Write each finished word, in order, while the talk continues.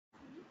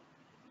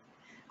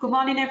Good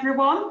morning,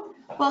 everyone.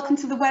 Welcome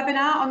to the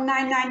webinar on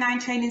 999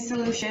 Training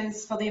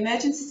Solutions for the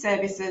Emergency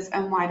Services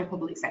and wider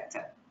public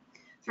sector.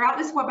 Throughout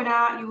this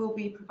webinar, you will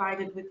be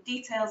provided with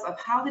details of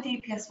how the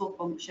DPS will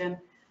function,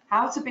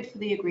 how to bid for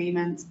the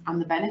agreement, and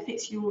the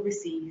benefits you will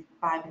receive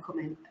by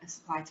becoming a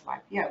supplier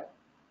to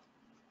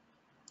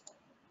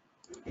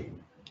YPO.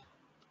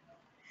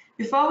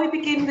 Before we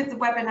begin with the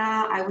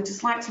webinar, I would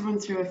just like to run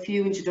through a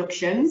few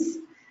introductions.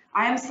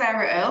 I am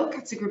Sarah Earle,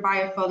 Category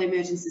Buyer for the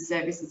Emergency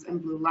Services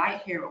and Blue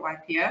Light here at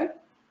YPO.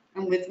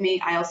 And with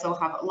me, I also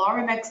have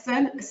Laura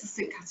Megson,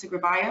 Assistant Category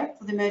Buyer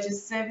for the Emergency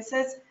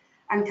Services,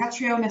 and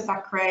Catriona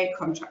Thackeray,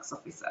 Contracts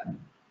Officer.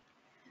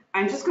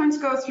 I'm just going to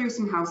go through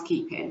some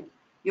housekeeping.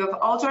 You have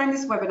all joined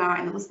this webinar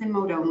in the listening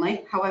mode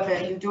only. However,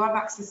 you do have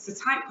access to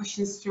type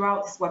questions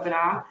throughout this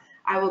webinar.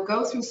 I will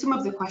go through some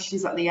of the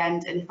questions at the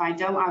end, and if I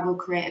don't, I will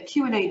create a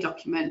Q&A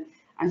document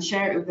and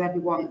share it with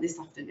everyone this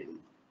afternoon.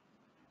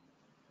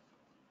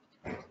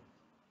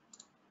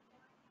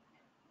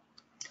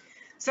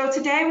 So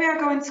today we are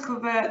going to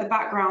cover the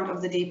background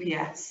of the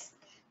DPS,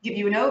 give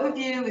you an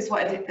overview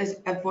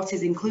of what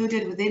is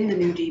included within the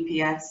new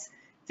DPS,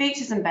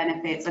 features and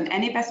benefits, and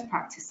any best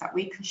practice that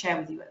we can share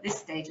with you at this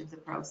stage of the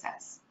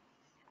process.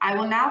 I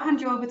will now hand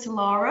you over to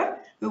Laura,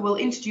 who will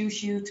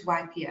introduce you to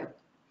YPO.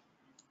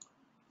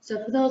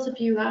 So for those of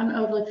you who aren't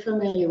overly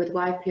familiar with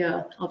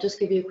YPO, I'll just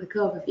give you a quick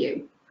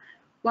overview.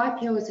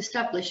 YPO was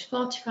established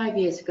 45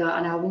 years ago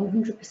and are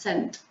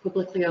 100%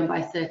 publicly owned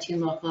by 13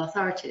 local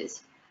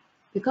authorities.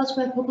 Because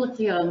we're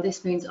publicly owned,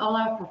 this means all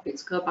our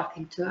profits go back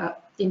into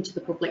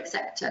the public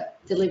sector,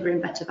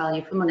 delivering better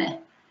value for money.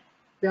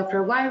 We offer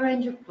a wide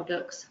range of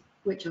products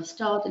which are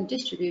stored and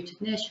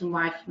distributed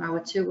nationwide from our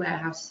 2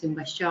 warehouses in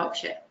West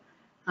Yorkshire,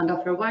 and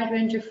offer a wide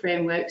range of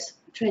frameworks,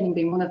 training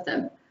being one of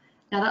them.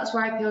 Now that's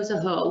YPO as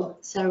a whole.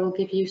 Sarah will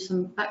give you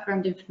some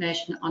background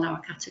information on our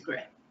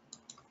category.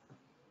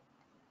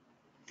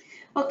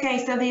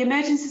 Okay, so the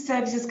emergency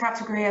services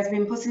category has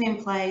been putting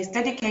in place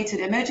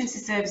dedicated emergency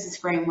services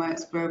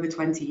frameworks for over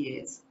 20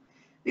 years.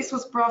 This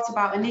was brought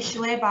about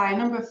initially by a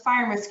number of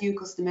fire and rescue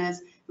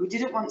customers who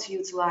didn't want to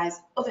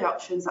utilise other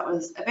options that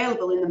was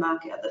available in the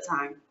market at the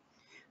time.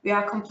 We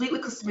are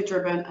completely customer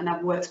driven and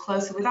have worked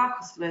closely with our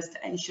customers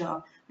to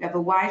ensure we have a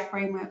wide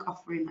framework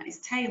offering that is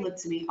tailored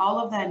to meet all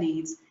of their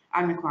needs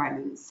and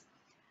requirements.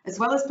 As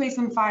well as police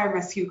and fire and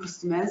rescue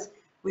customers,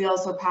 we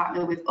also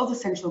partner with other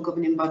central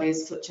governing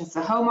bodies such as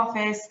the Home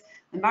Office,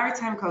 the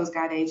Maritime Coast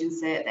Guard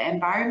Agency, the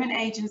Environment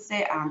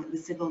Agency and the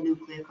Civil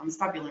Nuclear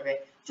Constabulary,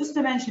 just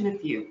to mention a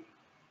few.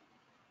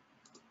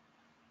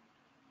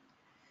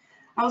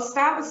 I will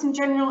start with some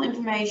general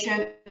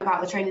information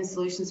about the Training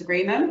Solutions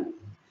Agreement.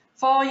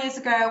 4 years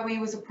ago, we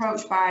was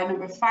approached by a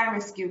number of fire and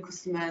rescue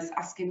customers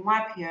asking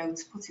YPO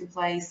to put in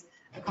place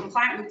a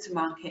compliant route to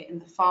market in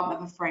the form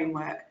of a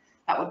framework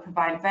that would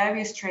provide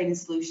various training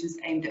solutions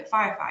aimed at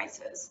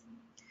firefighters.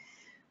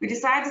 We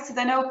decided to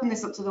then open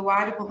this up to the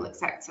wider public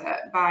sector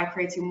by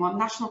creating one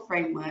national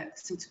framework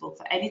suitable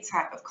for any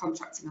type of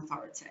contracting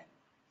authority.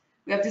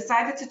 We have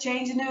decided to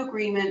change the new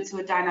agreement to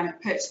a dynamic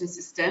purchasing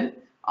system,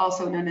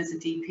 also known as a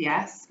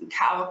DPS, and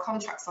our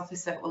contracts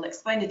officer will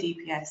explain the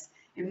DPS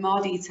in more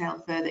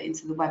detail further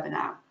into the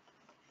webinar.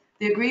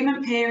 The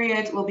agreement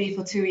period will be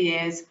for 2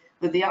 years,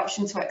 with the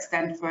option to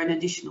extend for an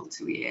additional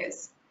 2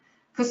 years.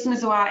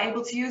 Customers who are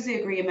able to use the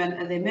agreement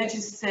are the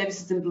emergency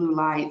services and blue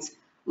light,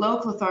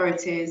 local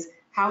authorities,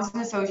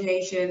 housing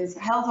associations,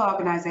 health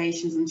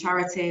organisations and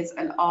charities,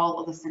 and all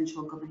other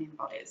central governing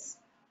bodies.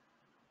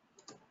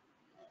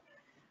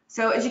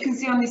 So as you can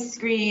see on this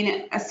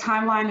screen, a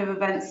timeline of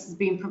events has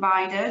been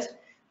provided.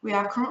 We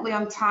are currently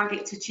on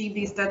target to achieve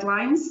these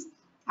deadlines.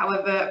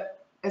 However,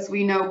 as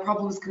we know,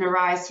 problems can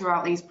arise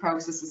throughout these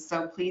processes,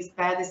 so please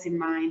bear this in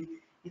mind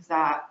if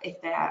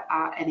there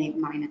are any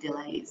minor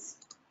delays.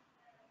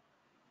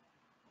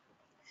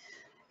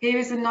 Here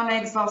is a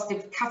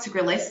non-exhaustive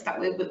category list that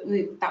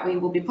we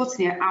will be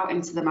putting out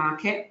into the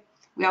market.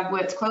 We have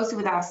worked closely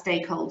with our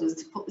stakeholders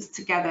to put this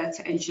together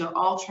to ensure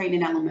all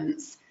training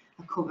elements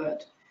are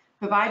covered.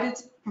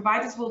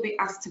 Providers will be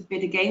asked to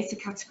bid against the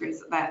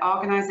categories that their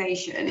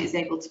organisation is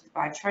able to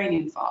provide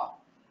training for.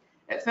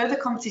 At further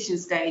competition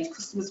stage,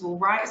 customers will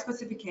write a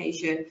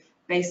specification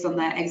based on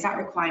their exact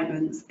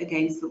requirements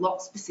against the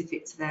lot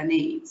specific to their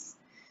needs.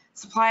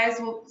 Suppliers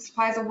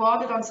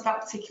awarded onto that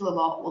particular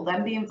lot will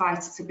then be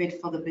invited to bid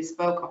for the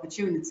bespoke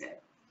opportunity.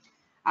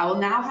 I will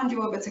now hand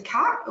you over to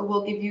Kat, who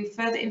will give you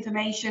further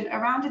information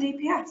around a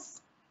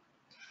DPS.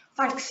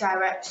 Thanks,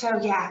 Sarah. So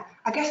yeah,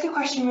 I guess the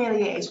question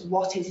really is,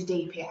 what is a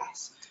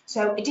DPS?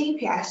 So a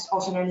DPS,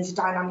 also known as a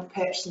dynamic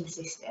purchasing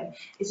system,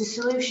 is a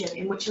solution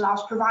in which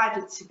allows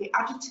providers to be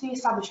added to the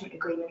establishment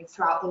agreement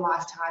throughout the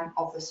lifetime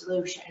of the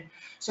solution.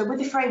 So with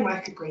the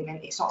framework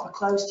agreement, it's sort of a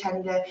closed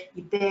tender,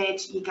 you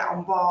bid, you get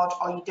on board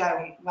or you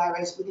don't,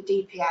 whereas with a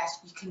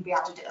DPS, you can be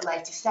added at a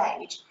later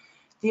stage.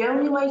 The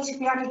only way to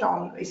be added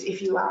on is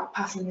if you are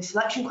passing the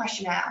selection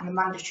questionnaire on the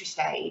mandatory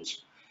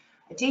stage.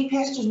 A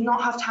DPS does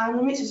not have time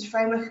limits as a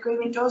framework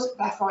agreement does,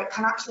 therefore it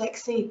can actually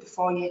exceed the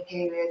 4-year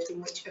period in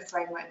which a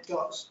framework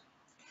does.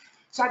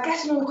 So I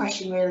guess another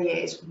question really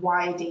is,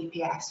 why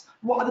DPS?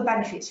 What are the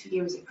benefits for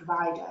you as a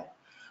provider?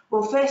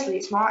 Well, firstly,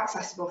 it's more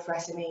accessible for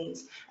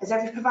SMEs, as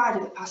every provider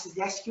that passes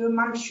the SQ and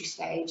mandatory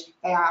stage,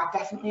 they are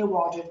definitely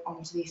awarded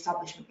onto the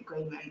establishment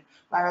agreement,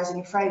 whereas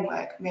in a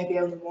framework, maybe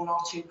only 1 or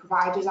 2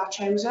 providers are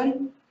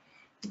chosen.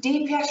 The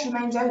DPS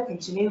remains open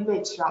to new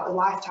bids throughout the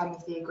lifetime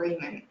of the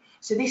agreement,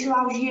 so this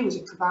allows you as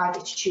a provider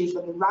to choose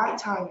when the right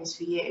time is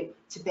for you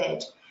to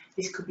bid.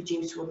 This could be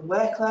due to other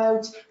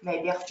workloads,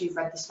 maybe after you've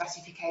read the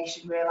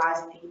specification,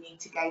 realising that you need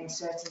to gain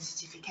certain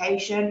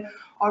certification,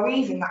 or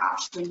even that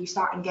actually you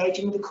start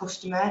engaging with the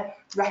customer,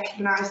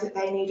 recognise that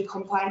they need a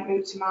compliant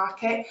route to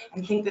market,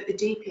 and think that the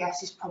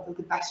DPS is probably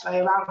the best way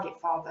around it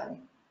for them.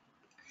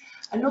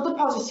 Another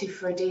positive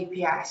for a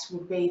DPS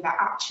would be that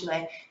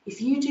actually,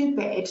 if you do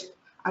bid,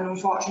 and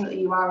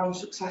unfortunately you are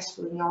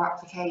unsuccessful in your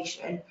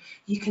application,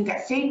 you can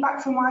get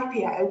feedback from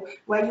YPO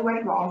where you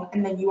went wrong,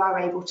 and then you are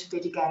able to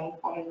bid again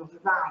on another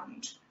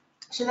round.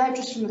 So they're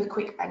just some of the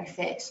quick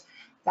benefits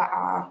that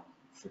are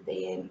for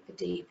being a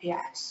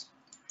DPS.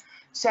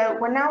 So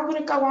we're now going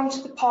to go on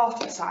to the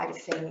portal side of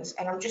things,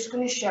 and I'm just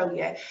going to show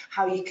you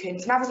how you can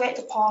navigate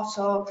the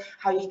portal,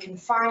 how you can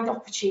find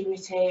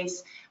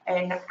opportunities,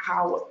 and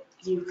how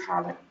you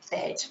can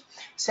bid.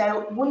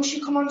 So once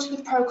you come onto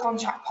the Pro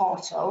Contract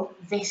portal,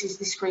 this is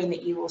the screen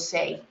that you will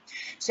see.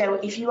 So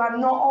if you are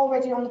not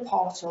already on the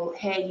portal,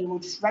 here you will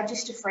just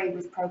register free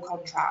with Pro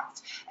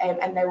Contract,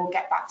 and they will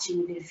get back to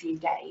you within a few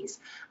days.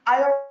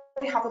 I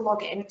already have a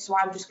login, so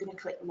I'm just going to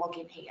click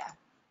login here.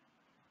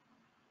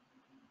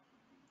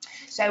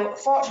 So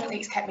fortunately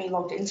it's kept me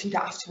logged in, so you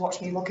don't have to watch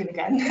me log in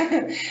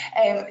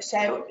again.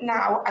 So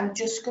now I'm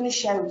just going to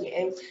show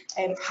you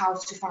how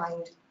to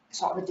find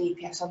sort of a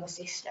DPS on the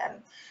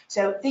system.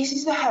 So this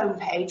is the home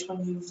page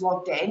when you've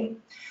logged in,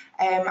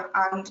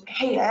 and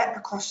here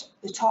across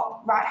the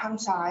top right hand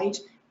side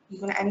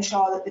you're going to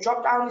ensure that the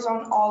drop down is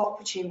on all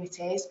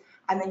opportunities,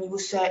 and then you will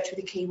search with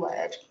a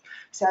keyword.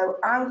 So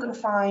I'm going to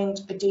find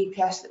a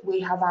DPS that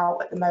we have out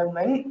at the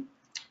moment.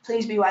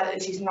 Please be aware that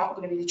this is not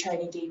going to be the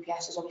training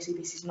DPS, as obviously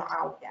this is not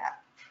out yet.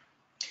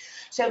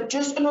 So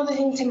just another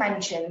thing to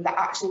mention, that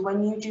actually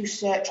when you do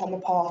search on the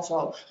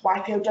portal,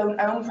 YPO don't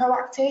own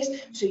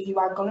Proactis, so you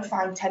are going to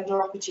find tender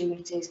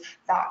opportunities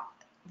that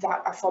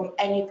are from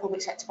any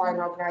public sector buying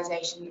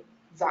organisation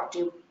that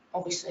do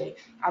obviously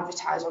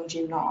advertise on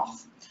Due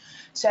North.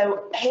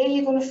 So here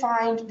you're going to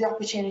find the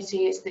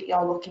opportunities that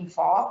you're looking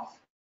for.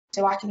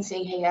 So I can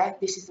see here,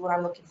 this is the one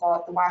I'm looking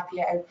for, the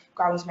YPO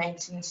Grounds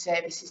Maintenance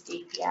Services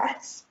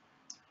DPS.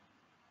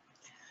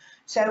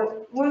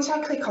 So once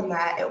I click on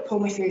there, it'll pull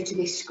me through to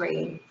this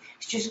screen.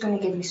 It's just going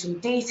to give me some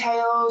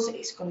details,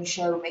 it's going to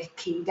show me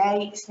key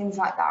dates, things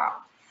like that.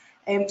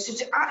 So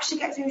to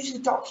actually get through to the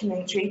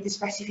documents, read the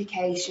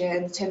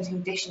specification, the terms and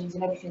conditions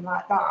and everything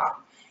like that,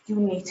 you'll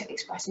need to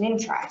express an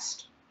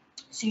interest.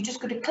 So you're just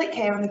going to click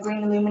here on the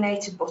green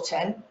illuminated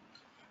button,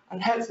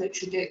 and hopefully it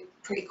should do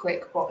it pretty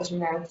quick, but as we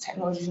know,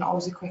 technology is not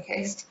always the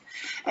quickest.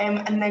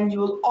 And then you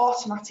will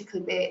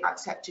automatically be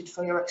accepted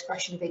for your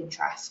expression of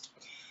interest.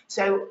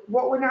 So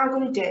what we're now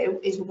going to do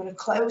is we're going to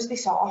close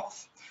this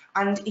off,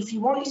 and if you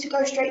wanted to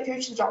go straight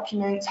through to the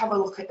documents, have a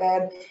look at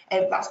them,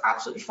 that's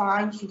absolutely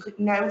fine. You can click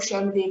no,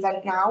 show me the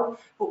event now,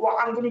 but what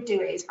I'm going to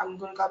do is I'm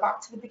going to go back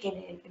to the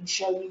beginning and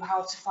show you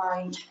how to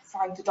find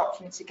the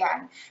documents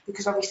again,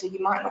 because obviously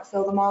you might not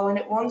fill them all in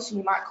at once and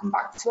you might come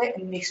back to it,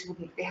 and this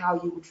wouldn't be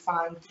how you would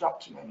find the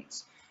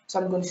documents. So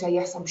I'm going to say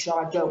yes, I'm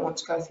sure, I don't want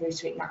to go through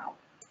to it now.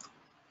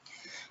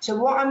 So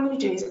what I'm going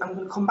to do is I'm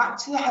going to come back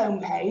to the home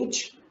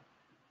page.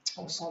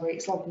 Oh, sorry,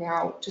 it's logged me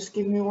out. Just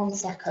give me 1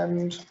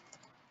 second.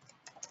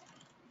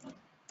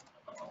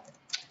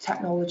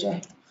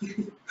 Technology.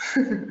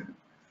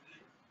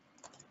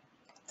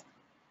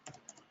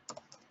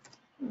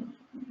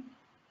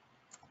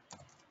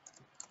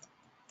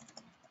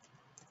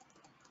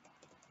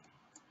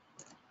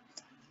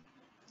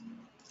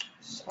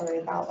 Sorry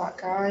about that,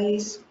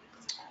 guys.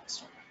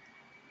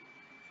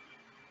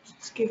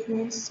 Just give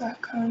me a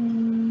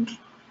second.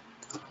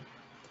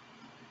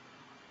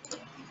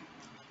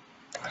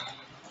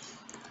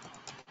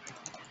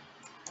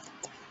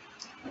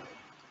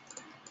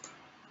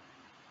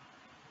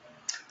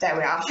 There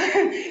we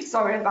are.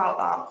 Sorry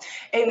about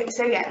that.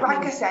 So yeah, like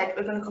I said,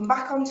 we're going to come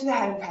back onto the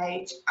home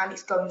page, and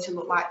it's going to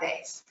look like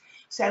this.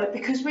 So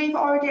because we've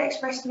already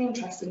expressed an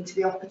interest into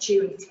the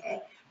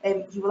opportunity,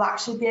 you will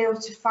actually be able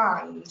to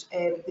find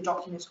the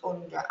documents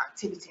under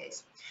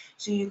activities.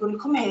 So you're going to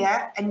come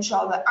here,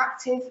 ensure that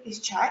active is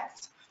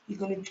checked. You're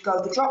going to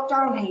go the drop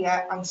down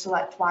here and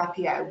select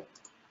YPO.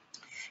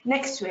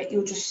 Next to it,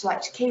 you'll just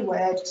select a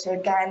keyword. So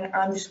again,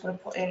 I'm just going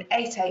to put in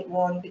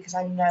 881 because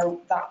I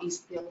know that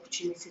is the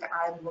opportunity that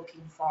I'm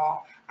looking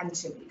for, and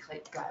simply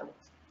click go.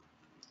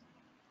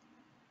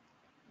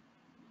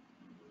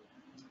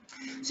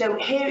 So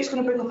here it's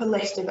going to bring up a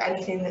list of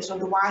anything that's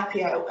under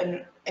YPO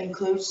and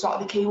includes sort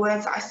of the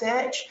keywords that I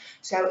search.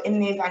 So in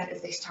the event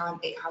of this time,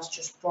 it has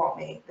just brought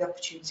me the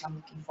opportunity I'm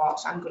looking for.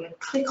 So I'm going to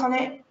click on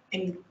it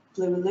in the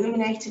blue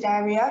illuminated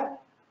area.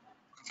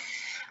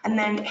 And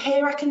then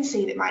here I can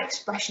see that my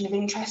expression of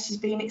interest has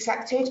been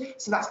accepted,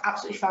 so that's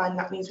absolutely fine.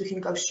 That means we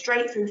can go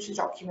straight through to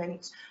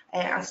documents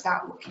and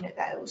start looking at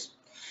those.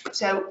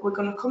 So we're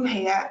going to come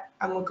here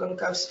and we're going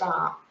to go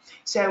start.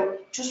 So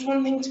just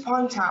one thing to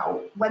point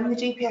out, when the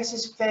DPS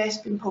has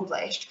first been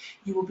published,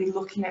 you will be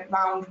looking at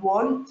round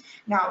 1.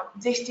 Now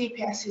this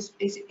DPS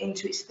is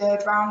into its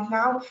 3rd round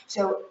now,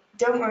 so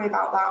don't worry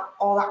about that.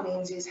 All that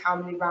means is how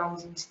many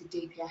rounds into the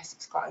DPS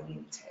it's gotten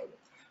into.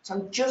 So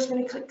I'm just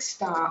going to click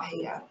start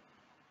here.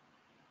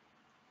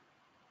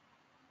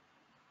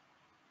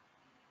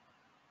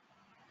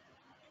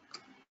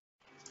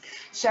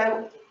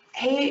 So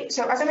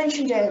as I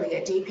mentioned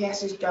earlier,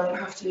 DPSs don't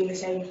have to be in the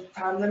same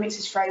time limits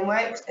as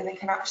frameworks, and they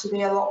can actually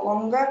be a lot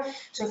longer.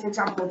 So for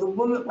example, the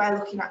one that we're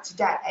looking at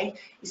today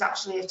is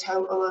actually a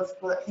total of,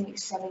 well, I think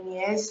it's 7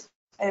 years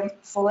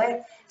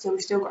fully, so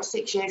we've still got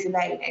 6 years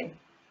remaining.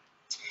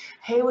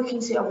 Here we can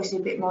see obviously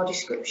a bit more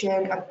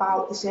description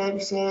about the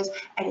services,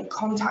 any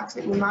contacts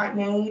that we might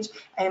need,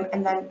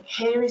 and then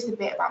here is the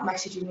bit about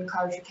messaging and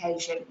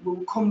clarification.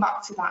 We'll come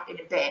back to that in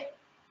a bit.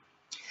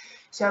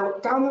 So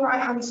down the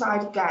right hand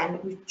side again,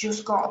 we've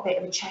just got a bit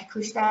of a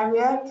checklist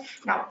area.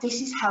 Now this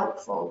is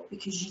helpful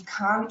because you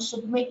can't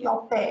submit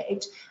your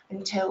bid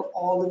until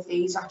all of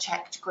these are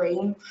checked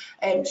green.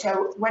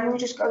 So when we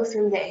just go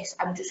through this,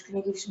 I'm just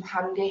going to give some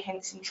handy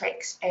hints and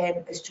tricks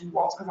as to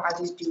what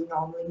providers do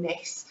normally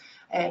miss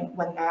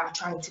when they are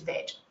trying to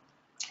bid.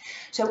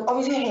 So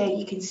obviously here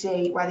you can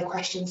see where the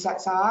question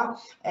sets are,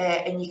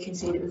 and you can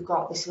see that we've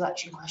got the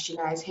selection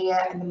questionnaires here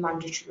and the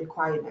mandatory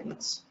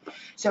requirements.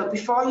 So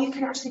before you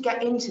can actually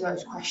get into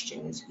those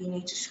questions, you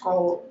need to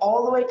scroll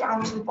all the way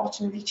down to the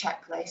bottom of your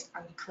checklist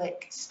and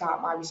click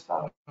Start My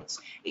Response.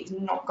 It's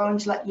not going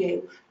to let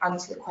you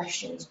answer the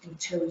questions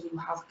until you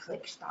have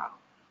clicked that.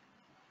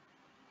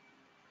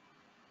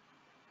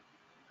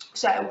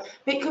 So a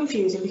bit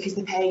confusing because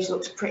the page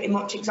looks pretty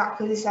much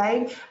exactly the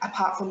same,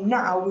 apart from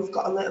now we've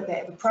got a little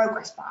bit of a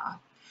progress bar.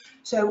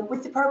 So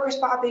with the progress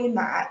bar being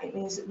there, it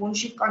means that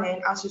once you've gone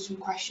in, answered some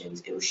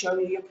questions, it will show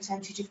you your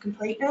percentage of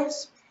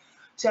completeness.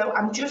 So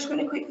I'm just going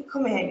to quickly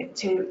come in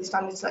to the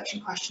standard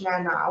selection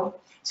questionnaire now.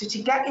 So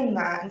to get in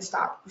there and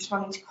start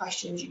responding to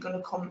questions, you're going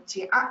to come to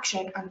your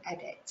action and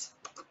edit.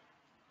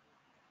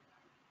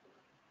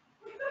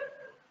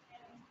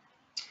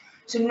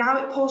 So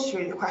now it pulls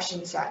through the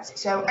question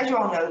sets. So as you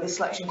all know, the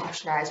selection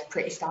questionnaire is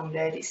pretty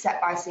standard. It's set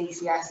by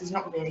CCS. There's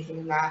not really anything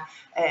in there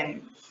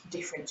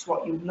different to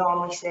what you would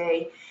normally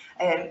see.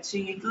 So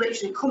you'd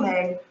literally come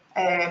in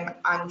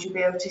and you'll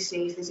be able to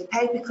see if there's a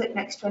paperclip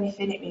next to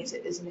anything. It means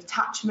that there's an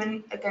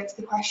attachment against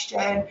the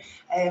question.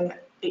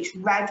 It's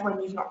red when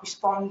you've not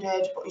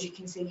responded, but as you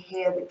can see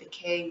here with the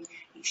key,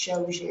 it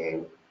shows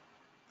you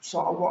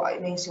sort of what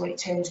it means. So when it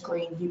turns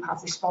green, you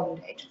have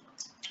responded.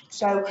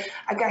 So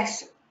I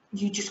guess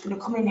you're just going to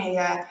come in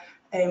here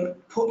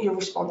and put your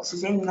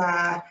responses in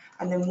there,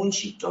 and then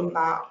once you've done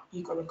that,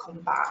 you're going to come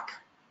back.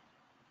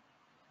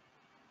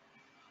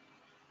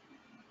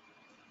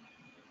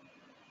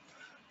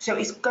 So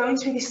it's going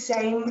to be the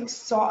same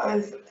sort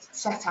of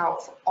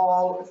setup for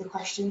all of the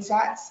question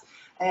sets.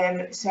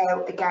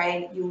 So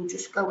again, you'll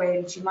just go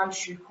into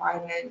mandatory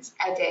requirements,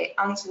 edit,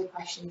 answer the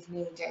questions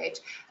needed,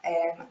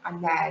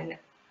 and then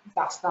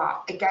that's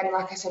that. Again,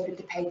 like I said with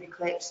the paper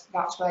clips,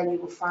 that's where you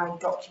will find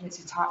documents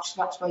attached.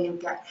 So that's where you'll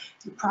get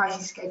your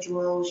pricing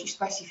schedules, your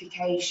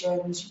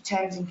specifications, your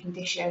terms and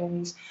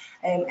conditions,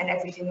 and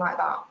everything like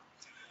that.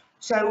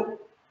 So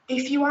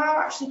if you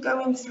are actually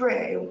going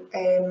through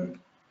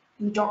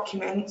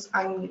documents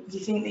and you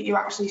think that you're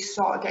actually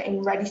sort of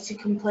getting ready to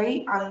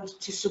complete and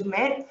to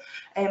submit,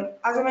 as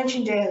I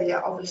mentioned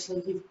earlier,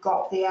 obviously you've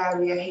got the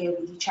area here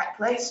with your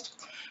checklist.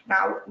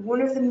 Now,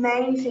 one of the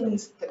main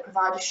things that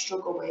providers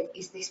struggle with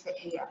is this bit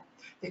here,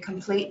 the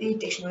complete the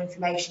additional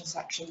information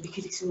section,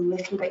 because it's a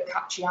little bit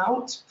catchy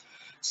out.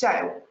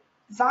 So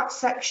that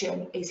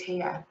section is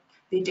here,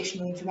 the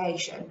additional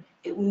information.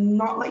 It will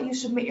not let you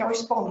submit your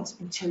response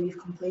until you've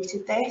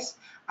completed this,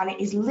 and it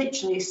is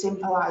literally as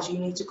simple as you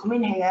need to come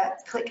in here,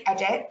 click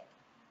edit.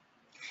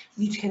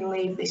 You can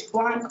leave this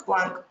blank,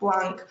 blank,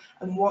 blank,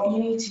 and what you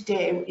need to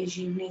do is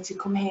you need to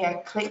come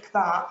here, click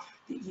that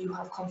you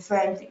have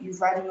confirmed that you've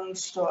read and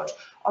understood.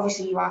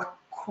 Obviously you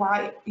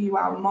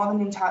are more than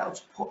entitled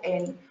to put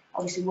in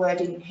obviously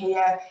wording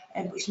here,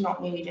 but it's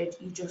not needed.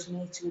 You just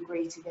need to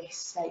agree to this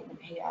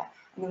statement here,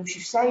 and then once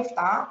you've saved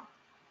that,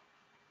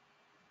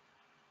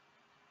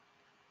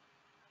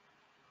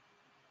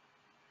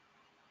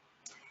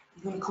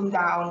 you're going to come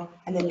down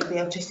and then you'll be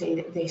able to see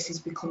that this has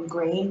become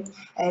green,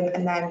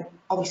 and then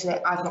obviously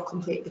I've not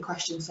completed the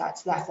question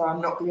sets, therefore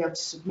I'm not going to be able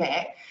to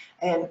submit,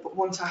 but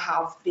once I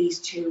have these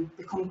two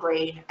become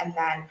green, and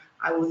then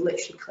I will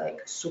literally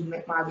click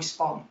submit my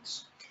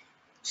response.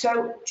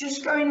 So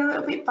just going a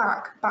little bit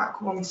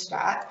back one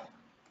step,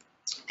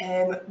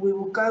 we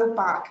will go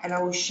back and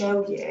I will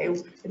show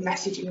you the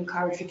messaging and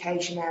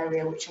clarification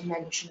area which I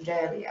mentioned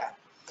earlier.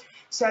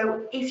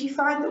 So if you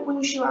find that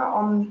once you are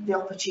on the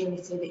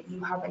opportunity that you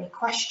have any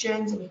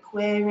questions, any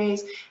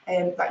queries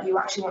that you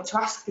actually want to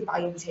ask the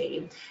buying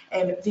team,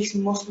 this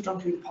must be done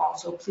through the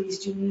portal. Please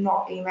do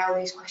not email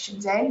these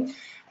questions in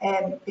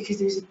because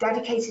there's a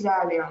dedicated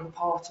area on the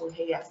portal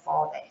here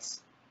for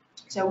this.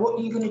 So what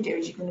you're going to do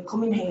is you're going to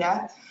come in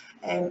here,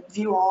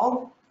 view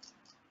all,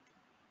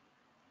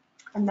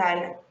 and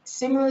then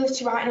similar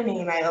to writing an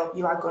email,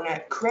 you are going to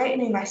create a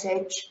new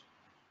message.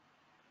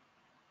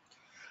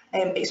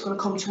 It's going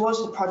to come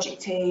towards the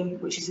project team,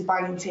 which is the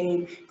buying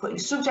team, put in a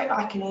subject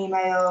like an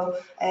email,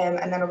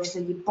 and then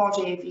obviously your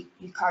body of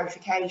your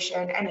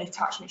clarification, any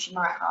attachments you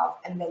might have,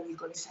 and then you're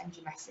going to send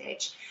your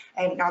message.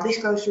 Now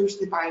this goes through to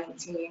the buying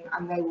team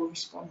and they will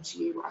respond to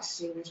you as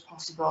soon as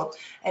possible.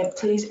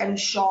 Please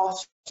ensure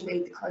to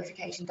read the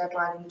clarification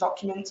deadline in the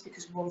documents,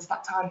 because once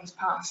that time has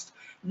passed,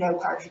 no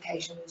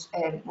clarifications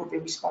will be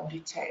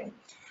responded to.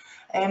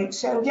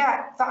 So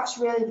yeah, that's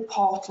really the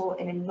portal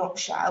in a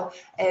nutshell.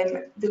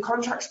 The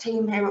contracts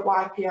team here at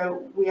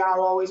YPO, we are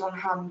always on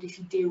hand if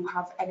you do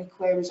have any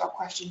queries or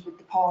questions with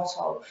the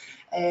portal.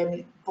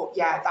 But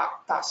yeah,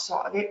 that's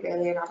sort of it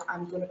really, and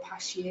I'm going to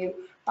pass you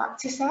back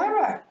to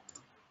Sarah.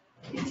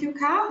 If you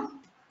can.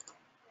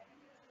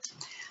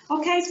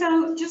 Okay,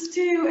 so just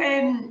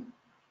to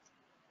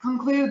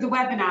conclude the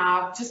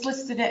webinar, I've just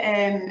listed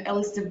a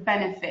list of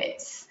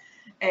benefits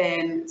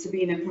to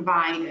being a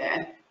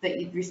provider that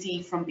you'd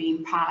receive from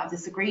being part of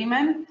this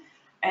agreement.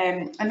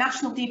 A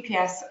national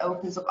DPS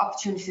opens up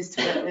opportunities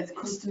to work with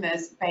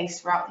customers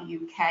based throughout the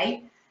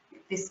UK,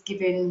 this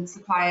giving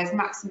suppliers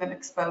maximum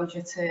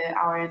exposure to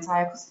our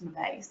entire customer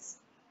base.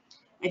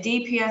 A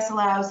DPS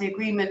allows the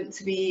agreement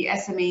to be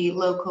SME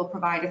local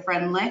provider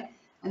friendly,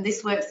 and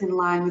this works in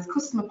line with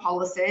customer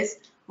policies,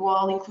 who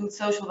all include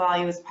social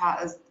value as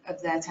part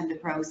of their tender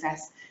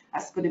process.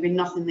 That's going to be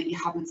nothing that you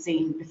haven't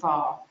seen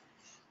before.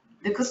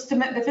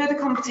 The further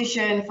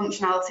competition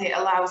functionality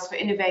allows for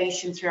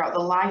innovation throughout the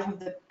life of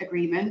the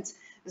agreement.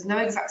 There's no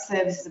exact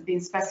services have been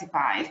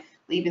specified,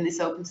 leaving this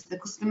open to the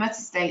customer to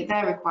state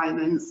their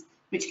requirements,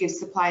 which gives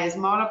suppliers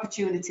more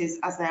opportunities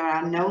as there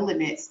are no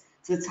limits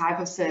to the type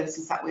of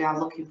services that we are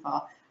looking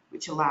for,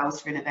 which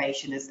allows for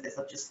innovation, as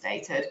I've just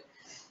stated.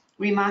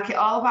 We market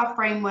all of our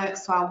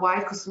frameworks to our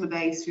wide customer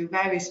base through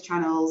various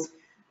channels,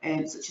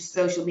 such as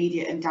social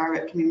media and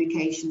direct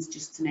communications,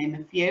 just to name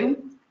a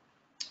few.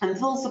 And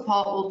full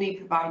support will be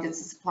provided to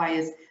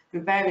suppliers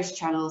through various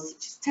channels,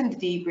 such as tender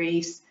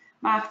debriefs,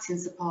 marketing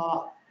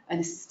support,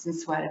 and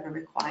assistance wherever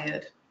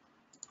required.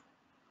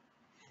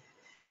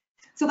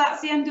 So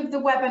that's the end of the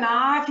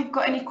webinar. If you've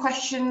got any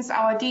questions,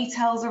 our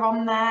details are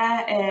on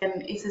there.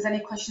 If there's any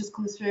questions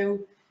come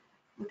through,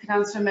 we can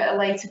answer them at a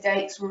later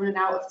date because we're running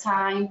out of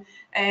time.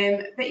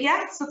 But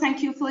yeah, so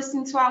thank you for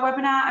listening to our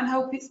webinar and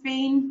hope it's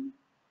been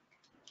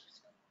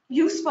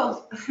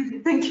useful.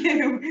 Thank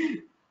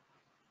you.